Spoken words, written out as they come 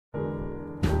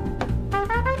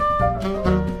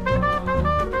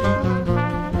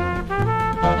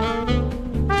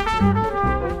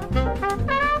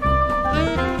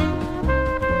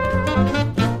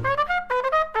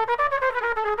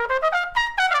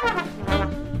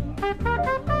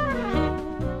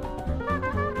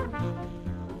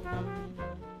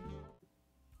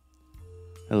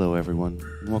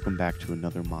and welcome back to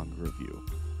another manga review.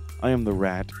 I am the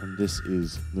Rat, and this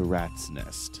is The Rat's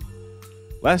Nest.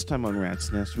 Last time on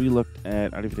Rat's Nest, we looked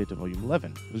at Arrivederci Volume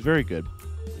 11. It was very good.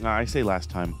 I say last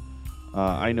time.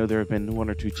 I know there have been one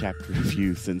or two chapter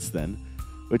reviews since then,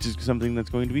 which is something that's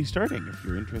going to be starting. If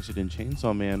you're interested in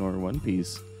Chainsaw Man or One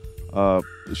Piece,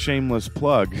 shameless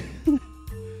plug.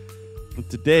 But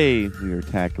today, we are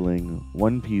tackling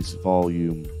One Piece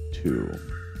Volume 2.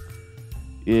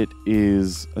 It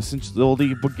is essentially, well,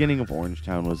 the beginning of Orange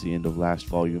Town was the end of last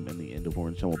volume, and the end of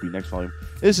Orange Town will be next volume.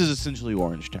 This is essentially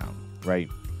Orange Town, right?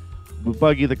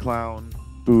 Buggy the Clown,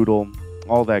 Boodle,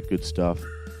 all that good stuff.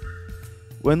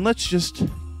 Let's just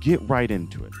get right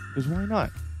into it, because why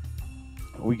not?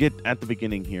 We get at the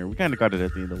beginning here, we kind of got it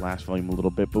at the end of the last volume a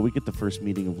little bit, but we get the first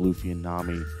meeting of Luffy and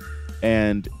Nami.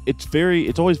 And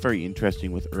it's always very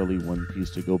interesting with early One Piece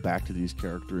to go back to these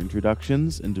character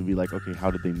introductions and to be like, okay,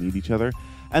 how did they meet each other?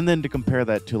 And then to compare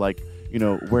that to, like, you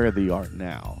know, where they are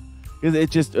now.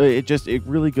 It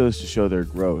really goes to show their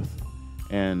growth.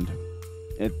 And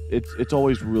it's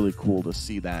always really cool to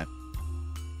see that.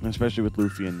 Especially with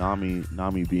Luffy and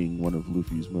Nami being one of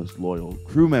Luffy's most loyal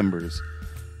crew members,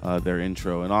 their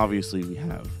intro. And obviously we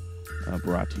have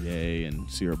Baratier and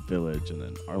Syrup Village, and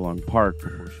then Arlong Park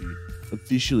before she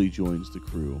officially joins the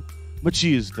crew. But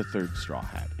she is the third Straw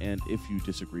Hat, and if you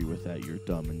disagree with that, you're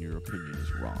dumb and your opinion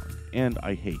is wrong, and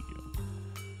I hate you.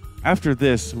 After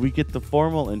this, we get the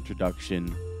formal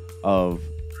introduction of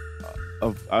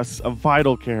a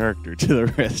vital character to the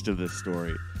rest of this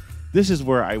story. This is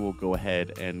where I will go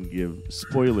ahead and give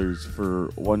spoilers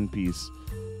for One Piece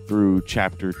through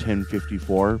chapter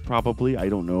 1054, probably. I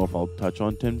don't know if I'll touch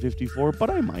on 1054,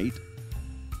 but I might.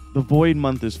 The Void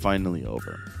Month is finally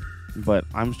over, but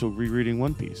I'm still rereading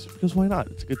One Piece, because why not?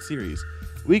 It's a good series.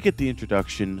 We get the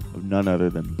introduction of none other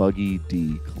than Buggy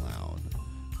D. Clown,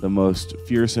 the most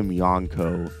fearsome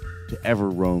Yonko to ever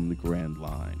roam the Grand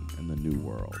Line in the New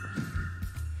World.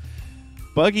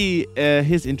 Buggy,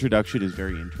 his introduction is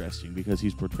very interesting because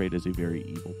he's portrayed as a very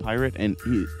evil pirate, and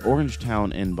Orange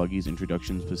Town and Buggy's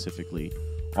introduction specifically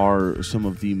are some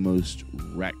of the most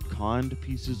retconned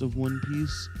pieces of One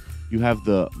Piece. You have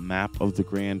the map of the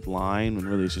Grand Line, when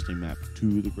really it's just a map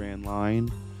to the Grand Line.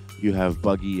 You have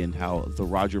Buggy and how the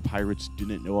Roger Pirates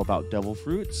didn't know about devil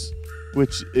fruits,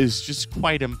 which is just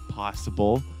quite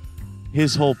impossible.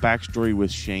 His whole backstory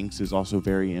with Shanks is also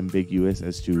very ambiguous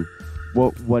as to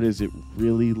what is it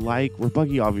really like, where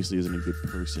Buggy obviously isn't a good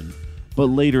person, but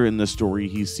later in the story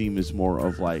he seems more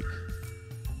of like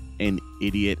an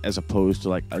idiot as opposed to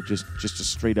like just a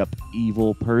straight up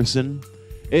evil person.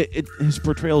 His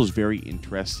portrayal is very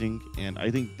interesting, and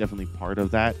I think definitely part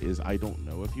of that is I don't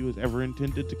know if he was ever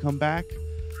intended to come back,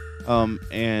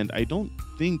 and I don't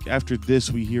think after this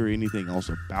we hear anything else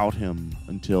about him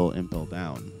until Impel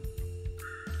Down.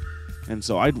 And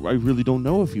so I really don't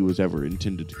know if he was ever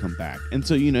intended to come back. And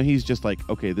so, you know, he's just like,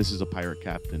 okay, this is a pirate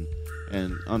captain.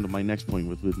 And on to my next point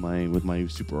with my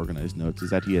super organized notes is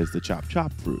that he has the chop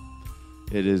chop fruit.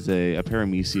 It is a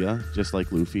paramecia, just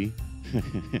like Luffy.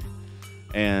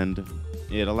 And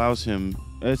it allows him,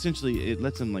 essentially, it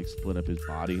lets him like split up his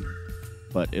body,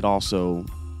 but it also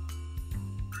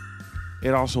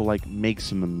like makes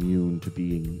him immune to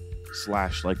being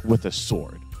slashed like with a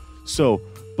sword. So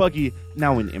Buggy,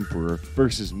 now an Emperor,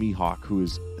 versus Mihawk, who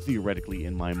is theoretically,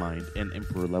 in my mind, an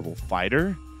Emperor-level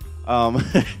fighter.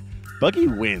 Buggy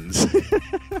wins.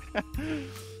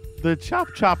 The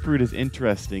Chop Fruit is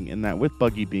interesting in that with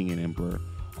Buggy being an Emperor,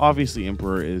 obviously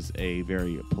Emperor is a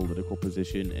very political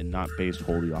position and not based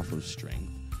wholly off of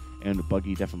strength. And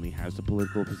Buggy definitely has the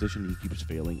political position. He keeps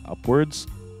failing upwards.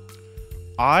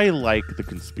 I like the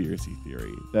conspiracy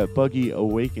theory that Buggy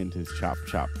awakened his Chop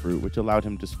Fruit, which allowed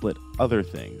him to split other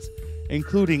things,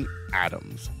 including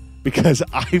atoms, because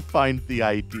I find the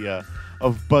idea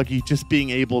of Buggy just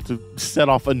being able to set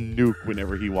off a nuke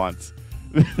whenever he wants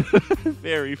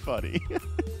very funny.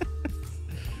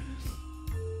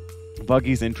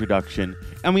 Buggy's introduction,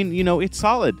 I mean, you know, it's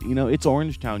solid. You know, it's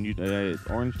Orange Town.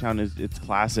 Orange Town is it's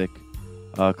classic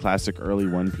early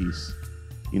One Piece.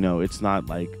 You know, it's not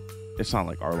like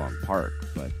Arlong Park,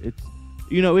 but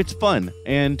it's fun.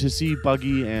 And to see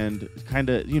Buggy and kind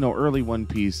of, you know, early One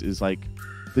Piece is like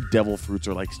the devil fruits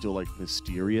are like still like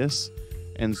mysterious.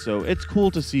 And so it's cool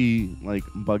to see like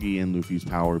Buggy and Luffy's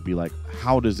power be like,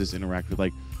 how does this interact with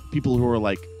like people who are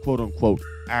like quote unquote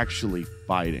actually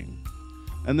fighting?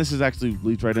 And this is actually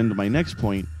leads right into my next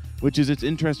point, which is it's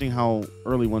interesting how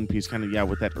early One Piece kind of,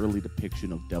 with that early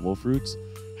depiction of devil fruits,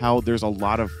 how there's a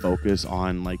lot of focus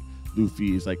on like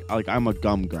Luffy's like I'm a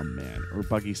gum man, or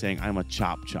Buggy saying I'm a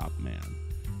chop man,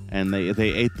 and they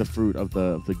ate the fruit of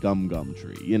the gum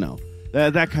tree, you know.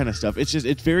 that kind of stuff. It's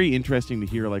very interesting to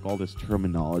hear like all this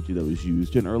terminology that was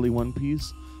used in early One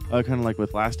Piece. Kind of like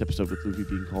with last episode with Luffy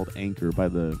being called Anchor by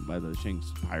the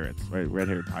Shanks pirates, right?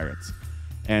 Red-haired pirates.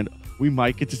 And we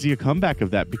might get to see a comeback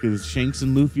of that because Shanks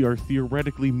and Luffy are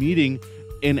theoretically meeting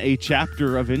in a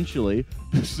chapter eventually.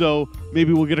 So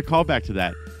maybe we'll get a callback to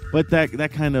that. But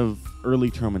that kind of early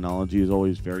terminology is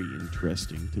always very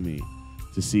interesting to me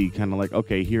to see kind of like,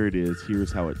 okay, here it is.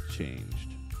 Here's how it changed.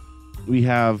 We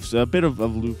have a bit of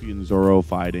Luffy and Zoro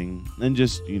fighting and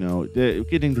just,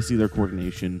 getting to see their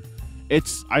coordination.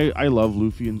 I love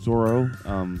Luffy and Zoro.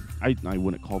 I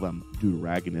wouldn't call them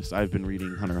deuteragonists. I've been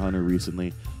reading Hunter x Hunter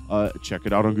recently. Check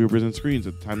it out on Goobers and Screens.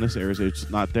 At the time this airs, it's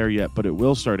not there yet, but it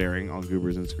will start airing on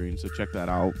Goobers and Screens, so check that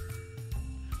out.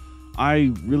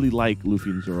 I really like Luffy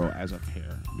and Zoro as a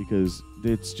pair because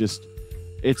it's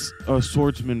a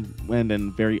swordsman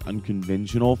and very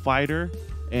unconventional fighter,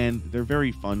 and they're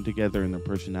very fun together, and their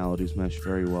personalities mesh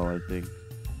very well, I think.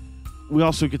 We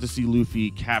also get to see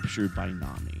Luffy captured by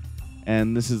Nami.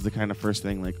 And this is the kind of first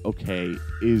thing, like, okay,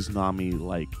 is Nami,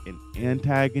 like, an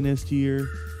antagonist here?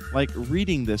 Like,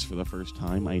 reading this for the first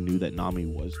time, I knew that Nami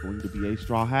was going to be a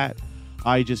Straw Hat.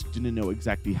 I just didn't know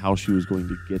exactly how she was going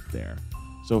to get there.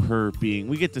 So her being,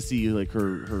 we get to see, like,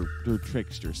 her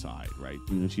trickster side, right?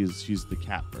 She's the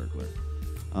cat burglar.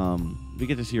 We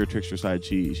get to see her trickster side.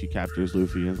 She captures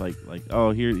Luffy and is like,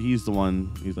 oh, he's the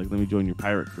one. He's like, let me join your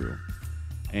pirate crew.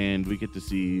 And we get to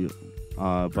see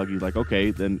Buggy like,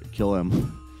 okay, then kill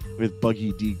him with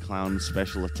Buggy D clown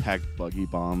special attack Buggy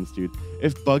bombs, dude.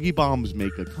 If Buggy bombs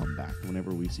make a comeback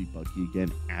whenever we see Buggy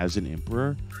again as an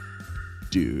emperor,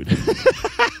 dude,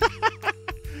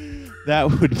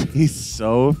 that would be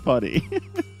so funny.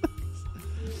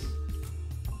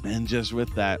 And just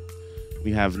with that,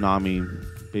 we have Nami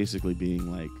basically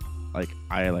being like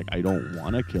I don't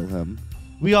want to kill him.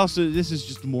 We also, this is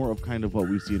just more of kind of what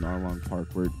we see in Arlong Park,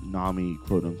 where Nami,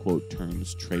 quote unquote,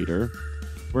 turns traitor,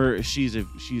 where she's a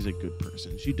good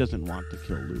person. She doesn't want to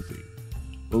kill Luffy.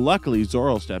 But luckily,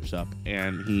 Zoro steps up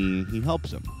and he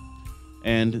helps him.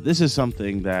 And this is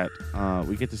something that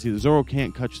we get to see. Zoro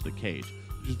can't catch the cage,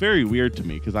 which is very weird to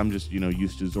me because I'm just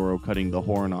used to Zoro cutting the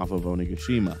horn off of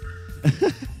Onigashima,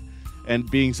 and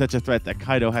being such a threat that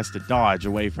Kaido has to dodge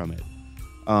away from it.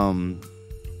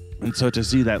 And so to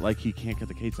see that, like, he can't get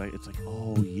the cage, like, it's like,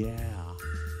 oh, yeah.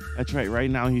 That's right. Right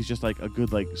now, he's just, like, a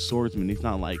good, like, swordsman. He's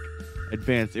not, like,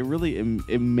 advanced. It really,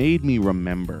 it made me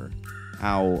remember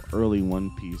how early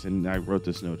One Piece, and I wrote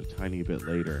this note a tiny bit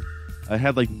later, I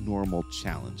had, like, normal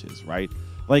challenges, right?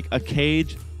 Like, a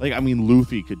cage, like, I mean,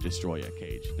 Luffy could destroy a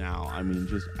cage now. I mean,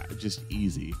 just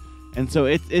easy. And so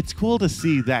it's cool to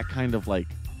see that kind of, like,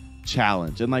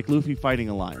 challenge. And, like, Luffy fighting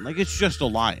a lion. Like, it's just a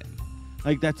lion.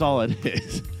 Like, that's all it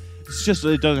is. It's just,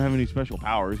 it doesn't have any special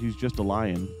powers. He's just a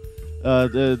lion.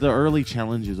 The early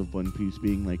challenges of One Piece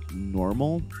being, like,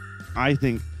 normal, I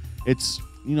think it's,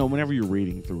 whenever you're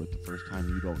reading through it the first time,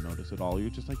 you don't notice at all. You're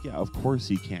just like, yeah, of course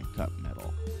he can't cut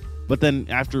metal. But then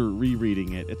after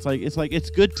rereading it, it's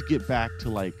good to get back to,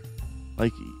 like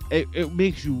it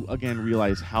makes you, again,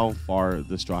 realize how far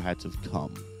the Straw Hats have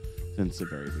come since the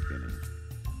very beginning.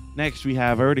 Next, we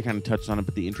have, I already kind of touched on it,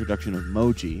 but the introduction of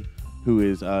Moji, who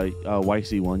is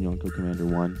YC1, Yonko Commander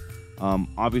 1.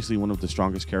 Obviously one of the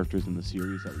strongest characters in the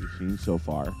series that we've seen so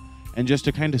far. And just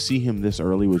to kind of see him this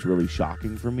early was really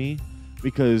shocking for me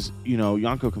because,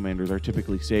 Yonko Commanders are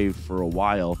typically saved for a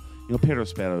while.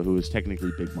 Perospero, who is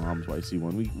technically Big Mom's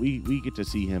YC1, we get to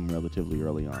see him relatively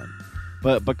early on.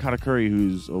 But Katakuri,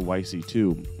 who's a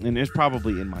YC2, and is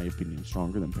probably, in my opinion,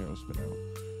 stronger than Perospero.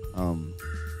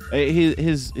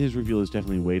 His reveal is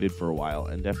definitely waited for a while,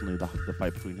 and definitely the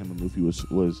fight between him and Luffy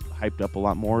was hyped up a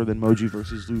lot more than Moji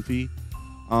versus Luffy.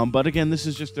 But again, this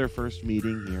is just their first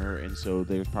meeting here, and so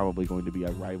there's probably going to be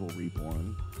a rivalry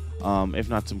born, if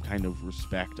not some kind of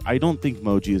respect. I don't think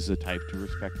Moji is the type to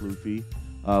respect Luffy,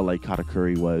 like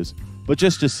Katakuri was. But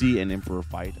just to see an Emperor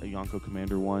fight, a Yonko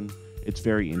Commander 1, it's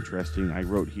very interesting. I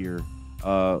wrote here,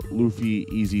 Luffy,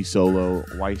 easy solo,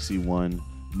 YC1,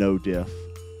 no diff.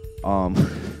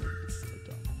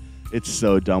 It's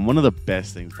so dumb. One of the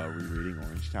best things about rereading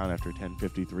Orange Town after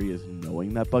 1053 is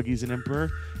knowing that Buggy's an emperor,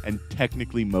 and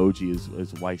technically Moji is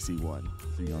YC1,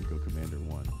 the Yonko Commander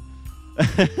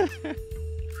 1.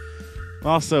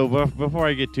 Also, before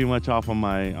I get too much off on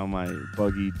my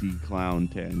Buggy D clown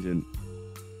tangent,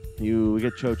 we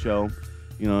get Chocho.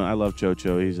 I love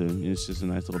Chocho. He's just a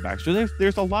nice little backstory.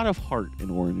 There's a lot of heart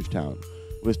in Orange Town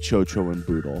with Chocho and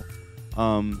Boodle.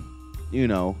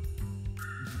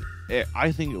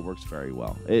 I think it works very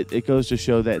well. It goes to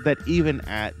show that even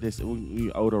at this,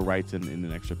 Oda writes in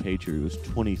an extra page here, he was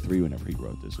 23 whenever he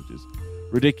wrote this, which is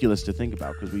ridiculous to think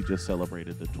about because we just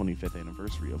celebrated the 25th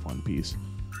anniversary of One Piece.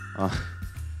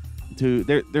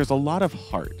 There's a lot of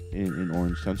heart in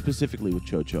Orangetown, specifically with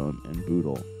Chocho and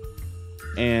Boodle,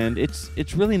 and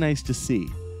it's really nice to see,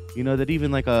 that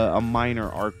even like a minor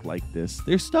arc like this,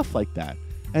 there's stuff like that,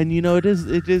 and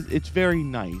it's very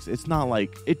nice. It's not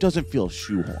like it doesn't feel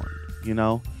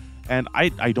shoehorned, and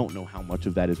I don't know how much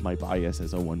of that is my bias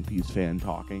as a One Piece fan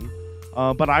talking,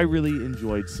 but I really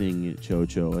enjoyed seeing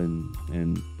Chocho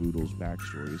and Boodle's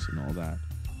backstories and all that.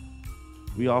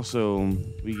 We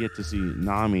get to see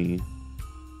Nami.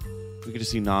 We get to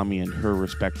see Nami and her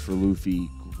respect for Luffy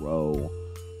grow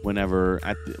whenever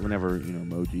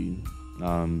Moji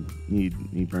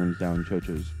he burns down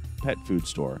Chocho's pet food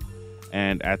store,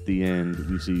 and at the end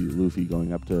we see Luffy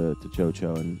going up to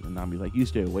Chocho and Nami's like, "You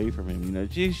stay away from him."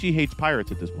 She hates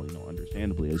pirates at this point,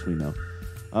 understandably, as we know.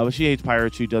 But she hates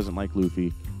pirates. She doesn't like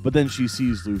Luffy. But then she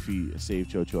sees Luffy save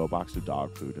Chocho a box of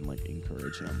dog food and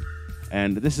encourage him.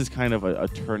 And this is kind of a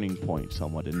turning point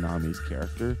somewhat in Nami's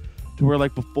character, to where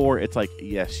before it's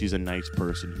yes, she's a nice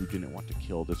person who didn't want to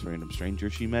kill this random stranger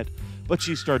she met, but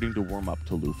she's starting to warm up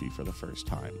to Luffy for the first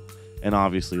time. And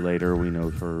obviously later we know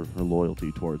her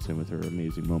loyalty towards him with her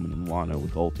amazing moment in Wano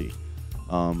with Ulti.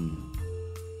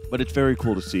 But it's very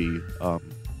cool to see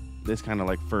this kind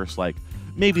of first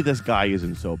maybe this guy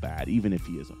isn't so bad, even if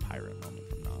he is a pirate moment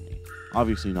from Nami.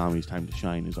 Obviously Nami's time to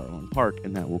shine is Arlong Park,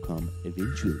 and that will come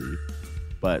eventually.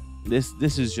 But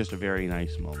this is just a very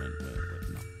nice moment with Nami.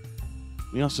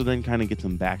 We also then kind of get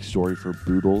some backstory for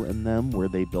Boodle and them, where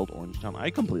they built Orangetown.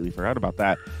 I completely forgot about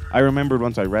that. I remembered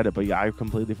once I read it, but yeah, I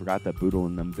completely forgot that Boodle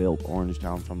and them built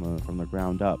Orangetown from the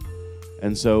ground up.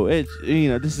 And so it's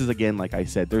this is, again, like I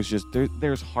said,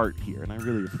 there's heart here, and I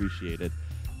really appreciate it.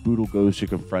 Boodle goes to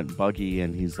confront Buggy,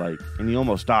 and he's and he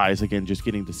almost dies again, just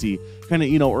getting to see kind of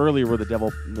earlier where the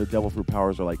devil fruit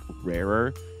powers are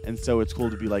rarer, and so it's cool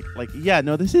to be yeah,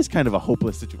 no, this is kind of a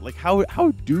hopeless situation.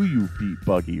 How do you beat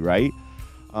Buggy, right?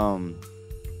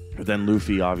 But then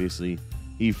Luffy, obviously,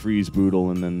 he frees Boodle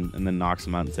and then knocks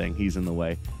him out and saying he's in the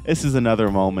way. This is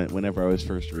another moment whenever I was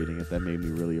first reading it that made me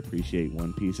really appreciate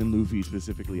One Piece, and Luffy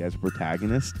specifically as a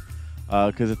protagonist,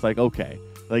 because it's okay,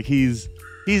 he's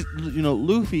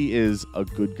Luffy is a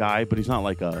good guy, but he's not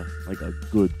a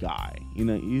good guy.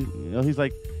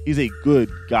 He's a good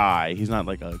guy. He's not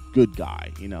a good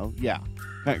guy. Yeah,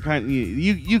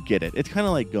 you get it. It's kind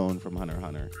of like Gon from Hunter x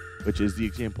Hunter, which is the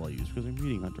example I use because I'm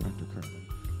reading Hunter x Hunter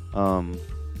currently.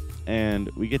 And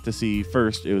we get to see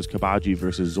first it was Kabaji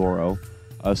versus Zoro.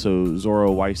 So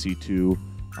Zoro YC2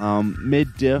 mid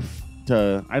diff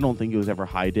to, I don't think it was ever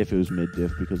high diff. It was mid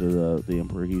diff because of the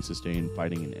Emperor he sustained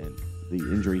fighting the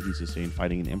injury he sustained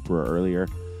fighting an Emperor earlier.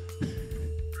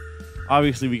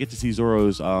 Obviously, we get to see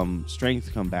Zoro's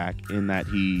strength come back in that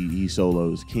he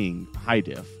solos King, high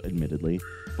diff, admittedly,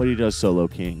 but he does solo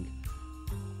King.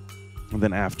 And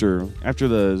then after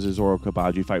the Zoro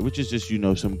Kabaji fight, which is just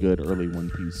some good early One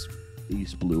Piece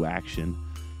East Blue action,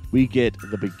 we get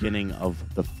the beginning of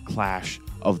the clash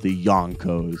of the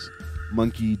Yonkos,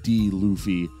 Monkey D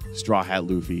Luffy, Straw Hat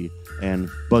Luffy, and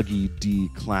Buggy D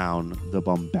Clown, the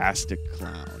bombastic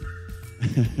clown.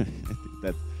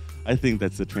 I think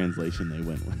that's the translation they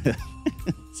went with.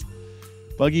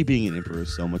 Buggy being an emperor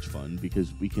is so much fun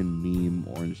because we can meme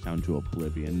Orangetown to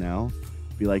oblivion now.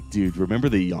 Be like, dude, remember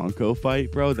the Yonko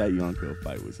fight, bro? That Yonko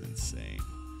fight was insane.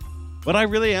 But I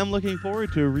really am looking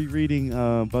forward to rereading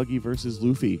Buggy versus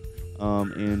Luffy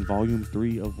in Volume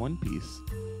 3 of One Piece.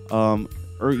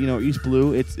 East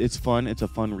Blue, it's fun. It's a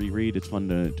fun reread. It's fun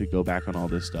to go back on all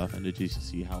this stuff and to just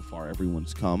see how far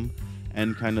everyone's come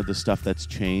and kind of the stuff that's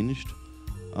changed.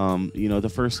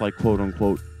 The first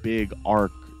quote-unquote big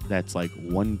arc that's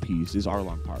One Piece is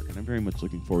Arlong Park, and I'm very much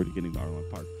looking forward to getting to Arlong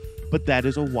Park. But that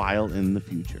is a while in the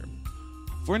future.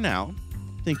 For now,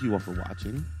 thank you all for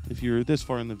watching. If you're this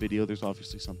far in the video, there's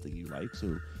obviously something you like,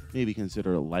 so maybe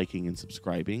consider liking and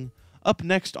subscribing. Up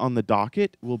next on the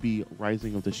docket will be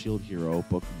Rising of the Shield Hero,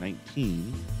 Book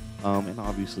 19, and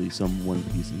obviously some One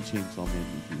Piece and Chainsaw Man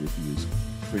weekly reviews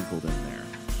sprinkled in there.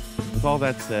 With all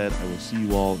that said, I will see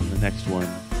you all in the next one.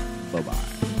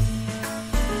 Bye-bye.